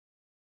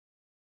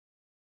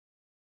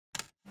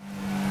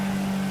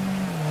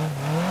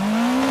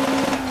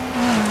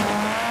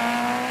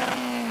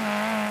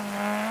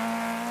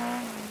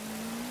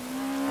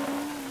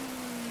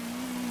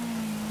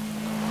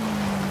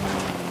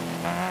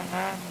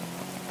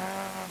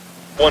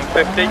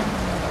150.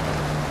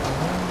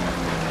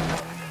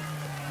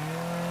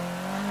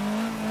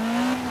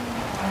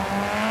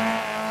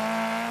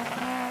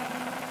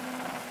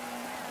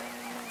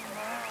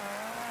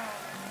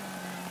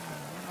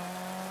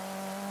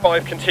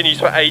 Five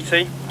continues for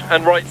 80,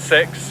 and right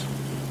 6,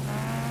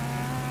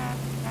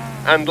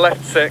 and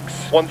left 6,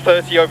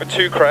 130 over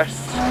 2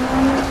 crests,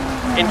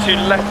 into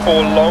left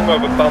 4 long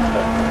over bump,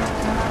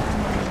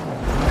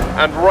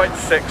 and right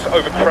 6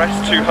 over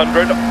crest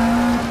 200,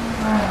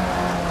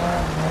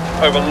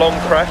 over long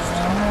crest,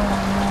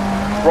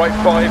 right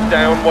 5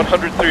 down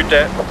 100 through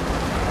dip,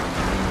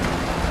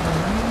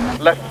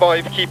 left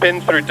 5 keep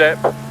in through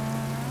dip,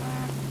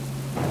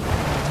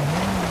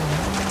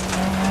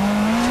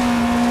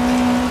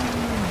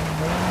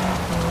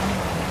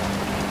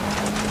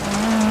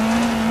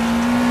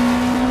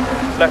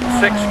 left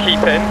 6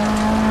 keep in,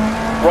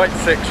 right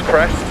 6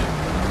 crest,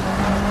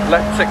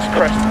 left 6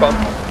 crest bump,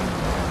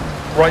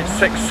 right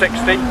 6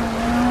 60,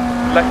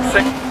 left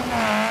 6.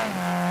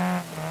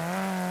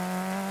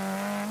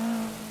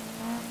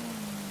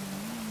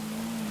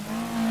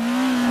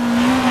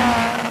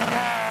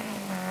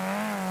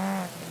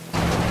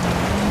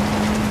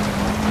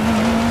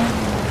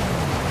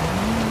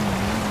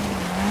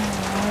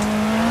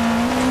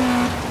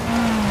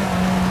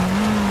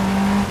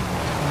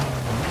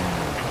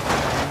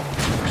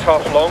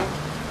 Half long,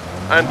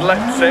 and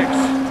left 6,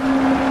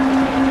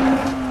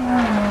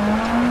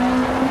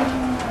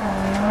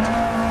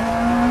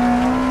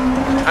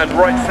 and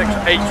right 6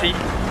 80,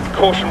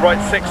 caution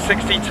right 6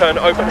 60, turn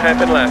open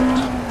hairpin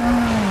left.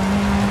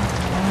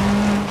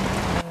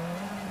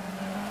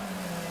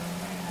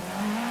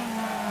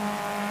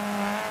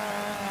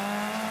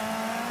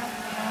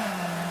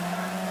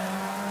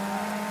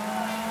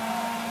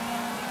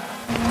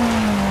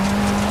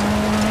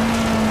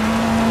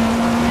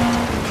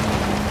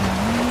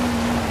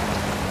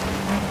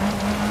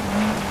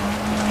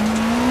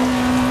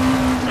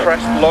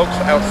 Crest logs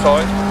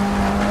outside,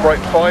 right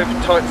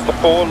 5 tightens to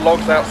 4,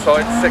 logs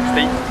outside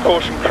 60,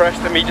 caution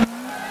crest immediate.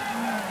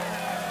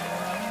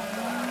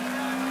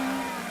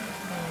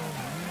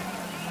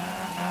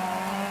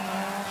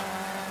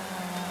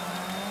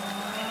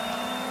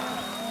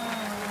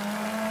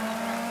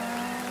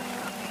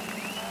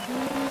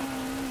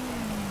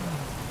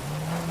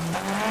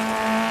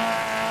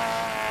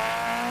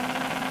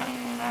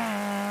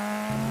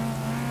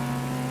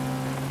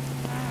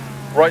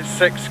 Right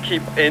 6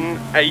 keep in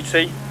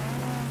 80,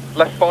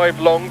 left 5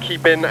 long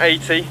keep in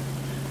 80,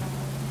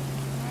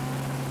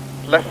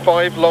 left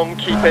 5 long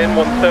keep in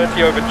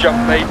 130 over jump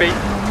maybe,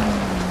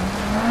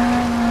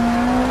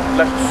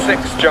 left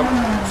 6 jump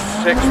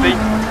 60,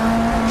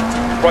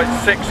 right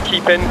 6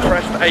 keep in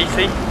crest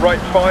 80,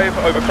 right 5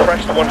 over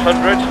crest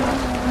 100,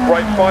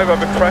 right 5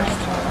 over crest,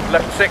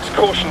 left 6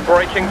 caution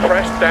braking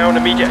crest down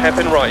immediate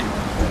hairpin right.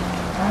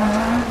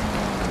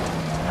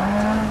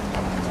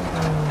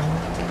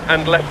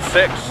 And left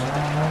 6,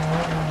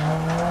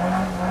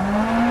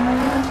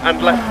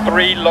 and left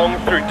 3 long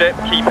through dip,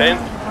 keep in,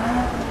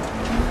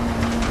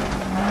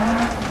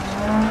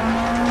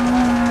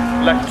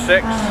 left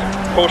 6,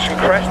 caution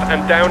crest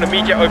and down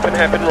immediate open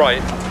hairpin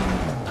right,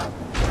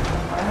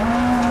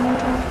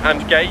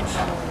 and gate,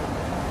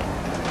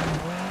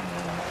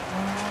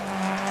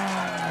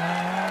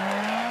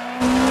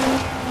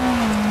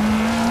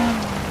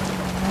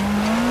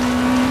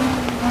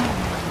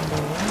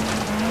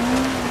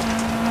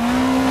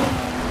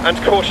 and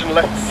caution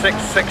left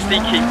 660,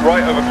 keep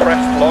right over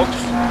crest logs,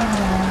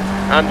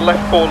 and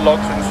left 4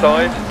 logs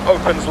inside,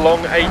 opens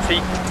long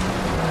 80,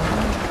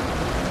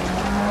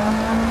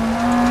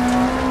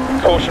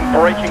 caution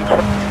braking,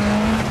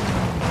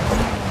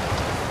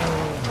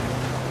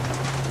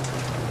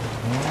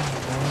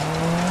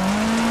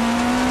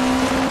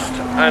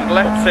 and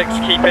left 6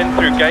 keep in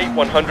through gate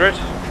 100,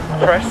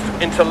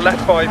 crest into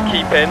left 5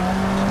 keep in,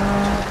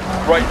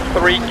 right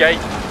 3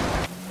 gate,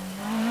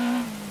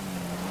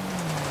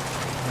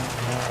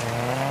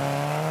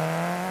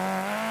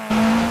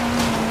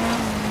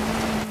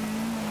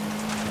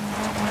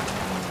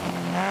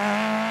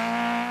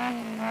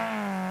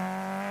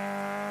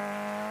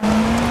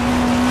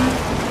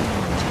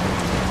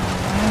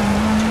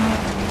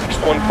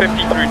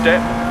 through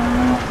dip,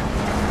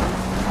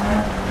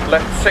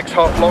 left 6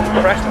 half long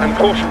crest and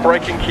caution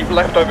braking, keep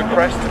left over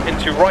crest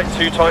into right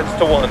 2 tightens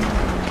to 1,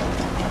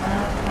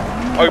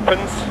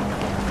 opens,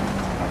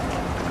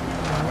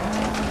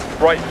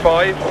 right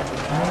 5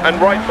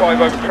 and right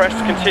 5 over crest,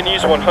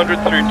 continues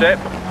 100 through dip,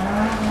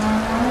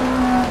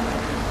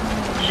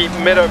 keep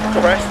mid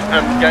over crest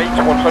and gate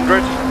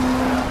 100,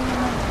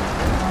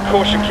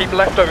 caution keep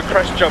left over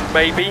crest jump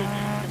maybe,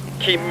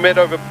 keep mid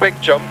over big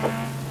jump,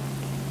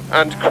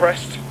 and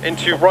crest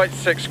into right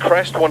 6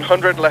 crest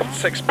 100, left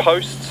 6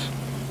 posts,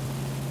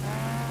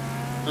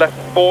 left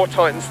 4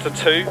 tightens to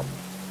 2,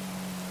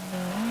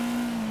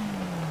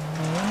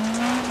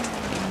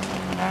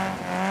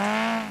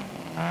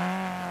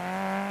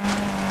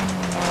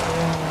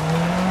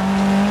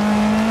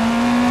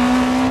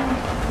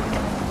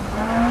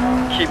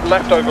 keep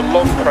left over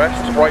long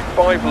crest, right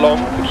 5 long,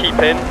 keep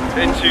in,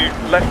 into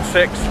left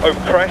 6 over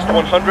crest,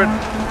 100,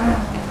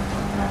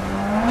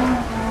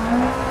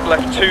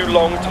 left 2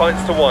 long,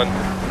 tights to 1,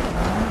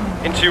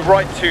 into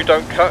right 2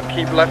 don't cut,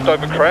 keep left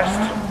over crest,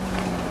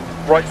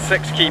 right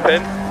 6 keep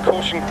in,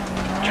 caution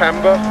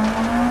camber,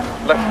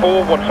 left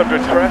 4,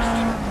 100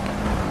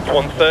 crest,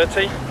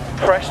 130,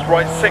 crest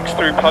right 6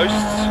 through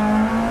posts,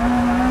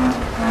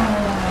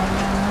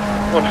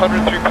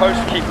 100 through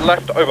post, keep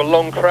left over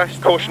long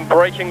crest, caution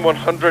braking,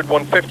 100,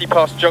 150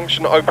 past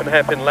junction, open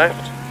hairpin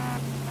left.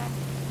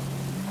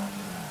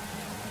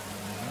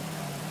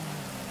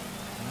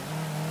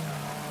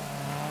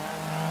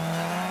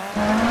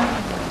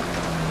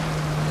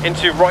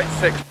 Into right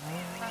 6.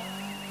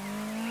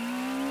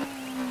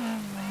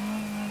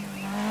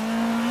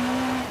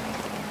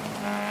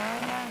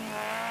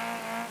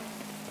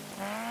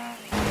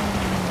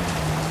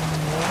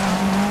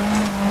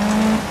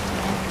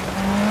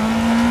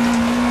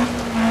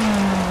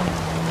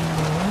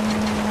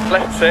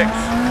 Left 6,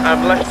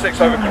 and left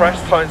 6 over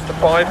crest, tightens to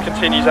 5,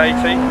 continues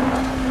 80.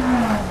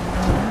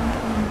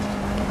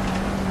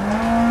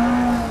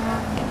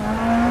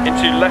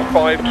 Into left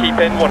 5, keep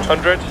in,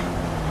 100.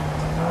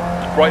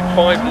 Right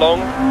 5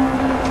 long,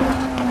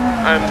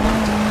 and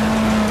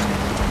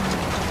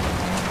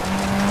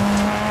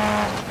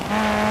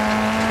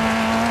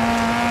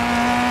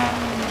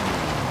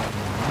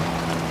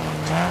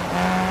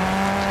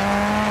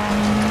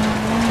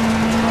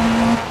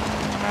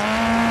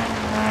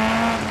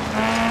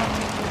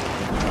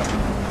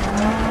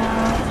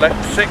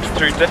left 6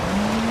 through dip,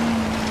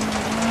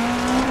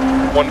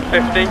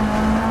 150,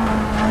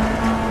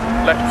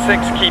 left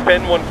 6 keep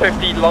in,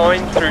 150 line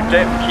through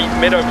dip, keep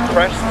mid over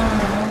crest,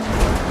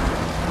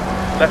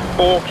 left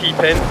 4 keep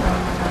in,